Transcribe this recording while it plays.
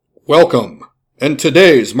Welcome, and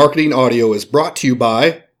today's marketing audio is brought to you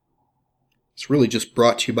by, it's really just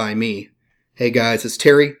brought to you by me. Hey guys, it's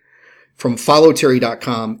Terry from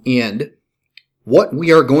followterry.com, and what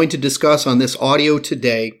we are going to discuss on this audio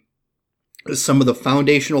today is some of the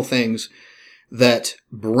foundational things that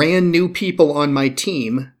brand new people on my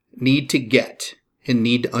team need to get and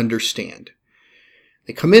need to understand.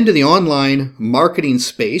 They come into the online marketing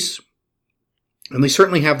space, and they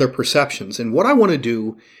certainly have their perceptions, and what I want to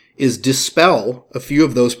do is dispel a few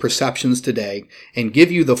of those perceptions today and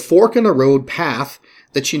give you the fork in the road path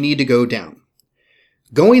that you need to go down.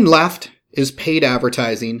 Going left is paid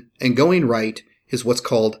advertising, and going right is what's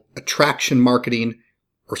called attraction marketing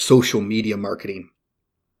or social media marketing.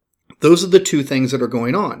 Those are the two things that are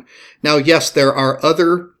going on. Now, yes, there are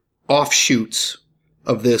other offshoots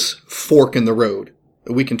of this fork in the road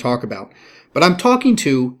that we can talk about. But I'm talking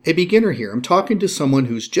to a beginner here. I'm talking to someone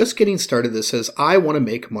who's just getting started that says, I want to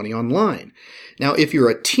make money online. Now, if you're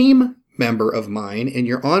a team member of mine and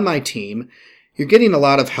you're on my team, you're getting a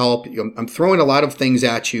lot of help. I'm throwing a lot of things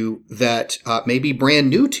at you that may be brand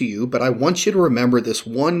new to you, but I want you to remember this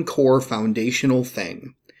one core foundational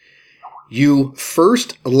thing. You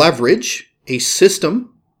first leverage a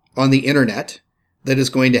system on the internet that is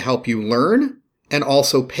going to help you learn and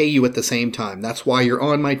also pay you at the same time. That's why you're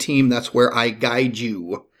on my team. That's where I guide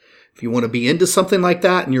you. If you want to be into something like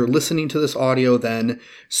that and you're listening to this audio, then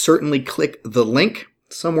certainly click the link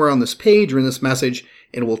somewhere on this page or in this message,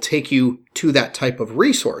 and it will take you to that type of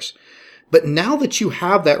resource. But now that you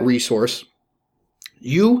have that resource,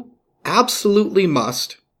 you absolutely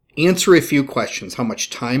must answer a few questions. How much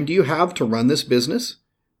time do you have to run this business?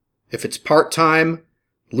 If it's part-time,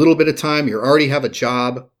 a little bit of time, you already have a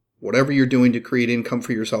job, whatever you're doing to create income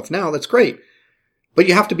for yourself now, that's great. But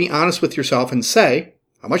you have to be honest with yourself and say,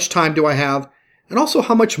 how much time do I have? And also,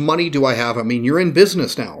 how much money do I have? I mean, you're in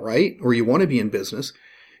business now, right? Or you want to be in business.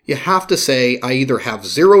 You have to say, I either have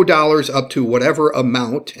 $0 up to whatever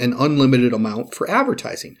amount, an unlimited amount for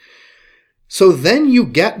advertising. So then you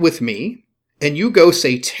get with me and you go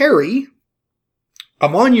say, Terry,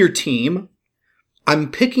 I'm on your team.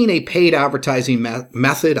 I'm picking a paid advertising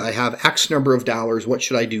method. I have X number of dollars. What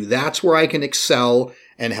should I do? That's where I can excel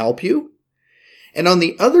and help you. And on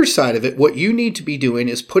the other side of it, what you need to be doing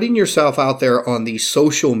is putting yourself out there on the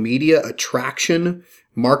social media attraction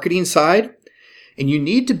marketing side. And you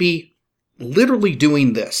need to be literally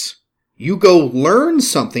doing this. You go learn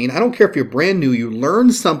something. I don't care if you're brand new. You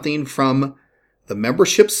learn something from the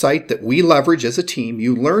membership site that we leverage as a team.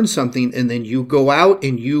 You learn something and then you go out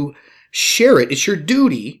and you share it. It's your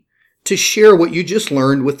duty to share what you just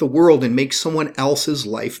learned with the world and make someone else's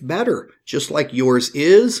life better, just like yours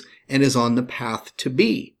is and is on the path to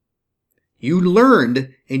be. You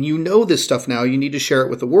learned and you know this stuff now. You need to share it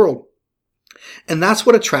with the world. And that's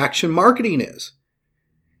what attraction marketing is.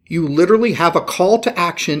 You literally have a call to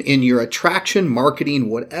action in your attraction marketing,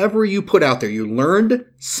 whatever you put out there. You learned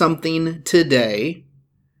something today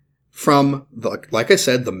from, like I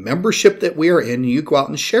said, the membership that we are in, you go out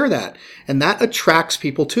and share that. And that attracts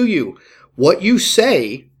people to you. What you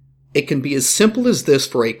say, it can be as simple as this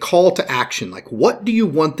for a call to action. Like, what do you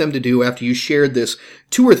want them to do after you shared this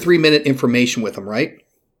 2 or 3 minute information with them, right?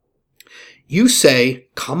 You say,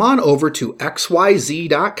 come on over to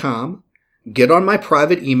xyz.com, get on my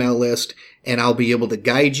private email list, and I'll be able to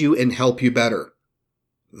guide you and help you better.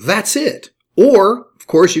 That's it. Or, of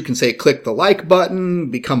course, you can say click the like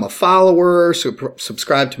button, become a follower,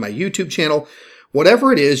 subscribe to my YouTube channel.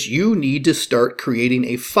 Whatever it is, you need to start creating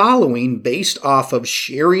a following based off of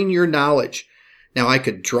sharing your knowledge. Now, I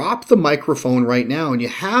could drop the microphone right now and you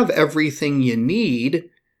have everything you need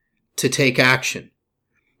to take action.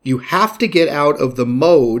 You have to get out of the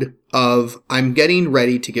mode of I'm getting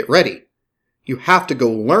ready to get ready. You have to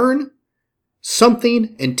go learn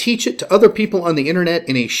something and teach it to other people on the internet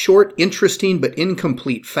in a short, interesting, but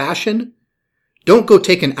incomplete fashion. Don't go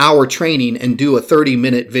take an hour training and do a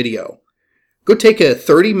 30-minute video. Go take a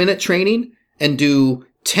 30-minute training and do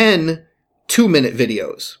 10 2-minute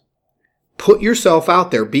videos. Put yourself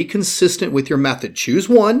out there. Be consistent with your method. Choose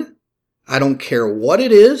one. I don't care what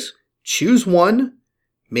it is. Choose one.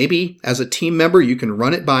 Maybe as a team member, you can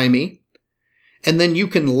run it by me. And then you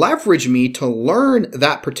can leverage me to learn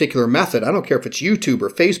that particular method. I don't care if it's YouTube or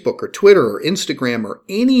Facebook or Twitter or Instagram or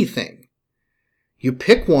anything. You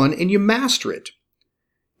pick one and you master it.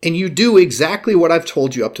 And you do exactly what I've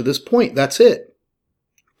told you up to this point. That's it.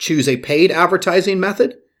 Choose a paid advertising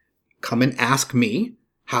method. Come and ask me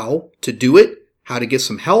how to do it, how to get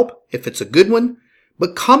some help, if it's a good one.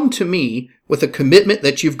 But come to me with a commitment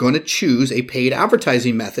that you're going to choose a paid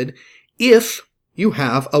advertising method if you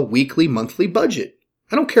have a weekly, monthly budget.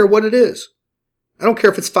 I don't care what it is. I don't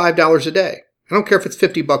care if it's $5 a day. I don't care if it's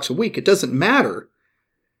 $50 a week. It doesn't matter.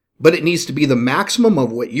 But it needs to be the maximum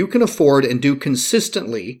of what you can afford and do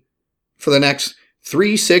consistently for the next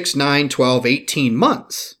 3, 6, 9, 12, 18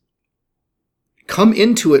 months. Come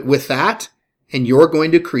into it with that, and you're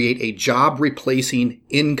going to create a job-replacing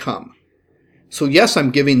income. So yes,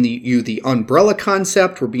 I'm giving you the umbrella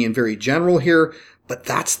concept. We're being very general here, but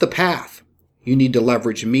that's the path. You need to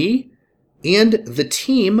leverage me and the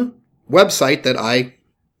team website that I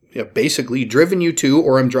have basically driven you to,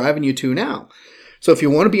 or I'm driving you to now. So if you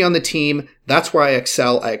want to be on the team, that's where I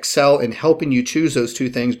excel. I excel in helping you choose those two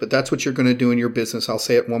things, but that's what you're going to do in your business. I'll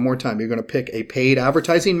say it one more time. You're going to pick a paid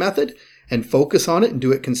advertising method and focus on it and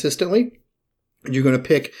do it consistently. And you're going to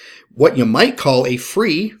pick what you might call a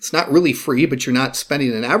free. It's not really free, but you're not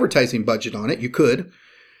spending an advertising budget on it. You could,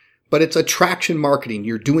 but it's attraction marketing.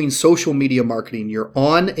 You're doing social media marketing. You're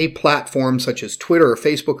on a platform such as Twitter or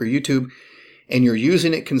Facebook or YouTube, and you're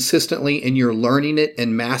using it consistently, and you're learning it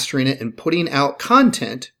and mastering it and putting out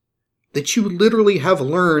content that you literally have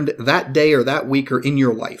learned that day or that week or in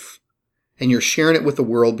your life. And you're sharing it with the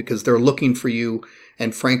world because they're looking for you.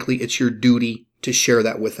 And frankly, it's your duty to share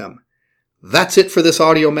that with them. That's it for this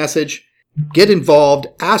audio message. Get involved,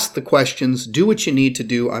 ask the questions, do what you need to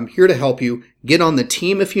do. I'm here to help you. Get on the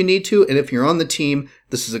team if you need to. And if you're on the team,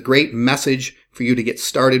 this is a great message for you to get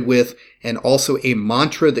started with, and also a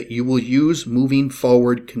mantra that you will use moving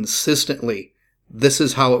forward consistently. This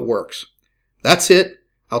is how it works. That's it.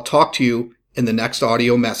 I'll talk to you in the next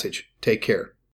audio message. Take care.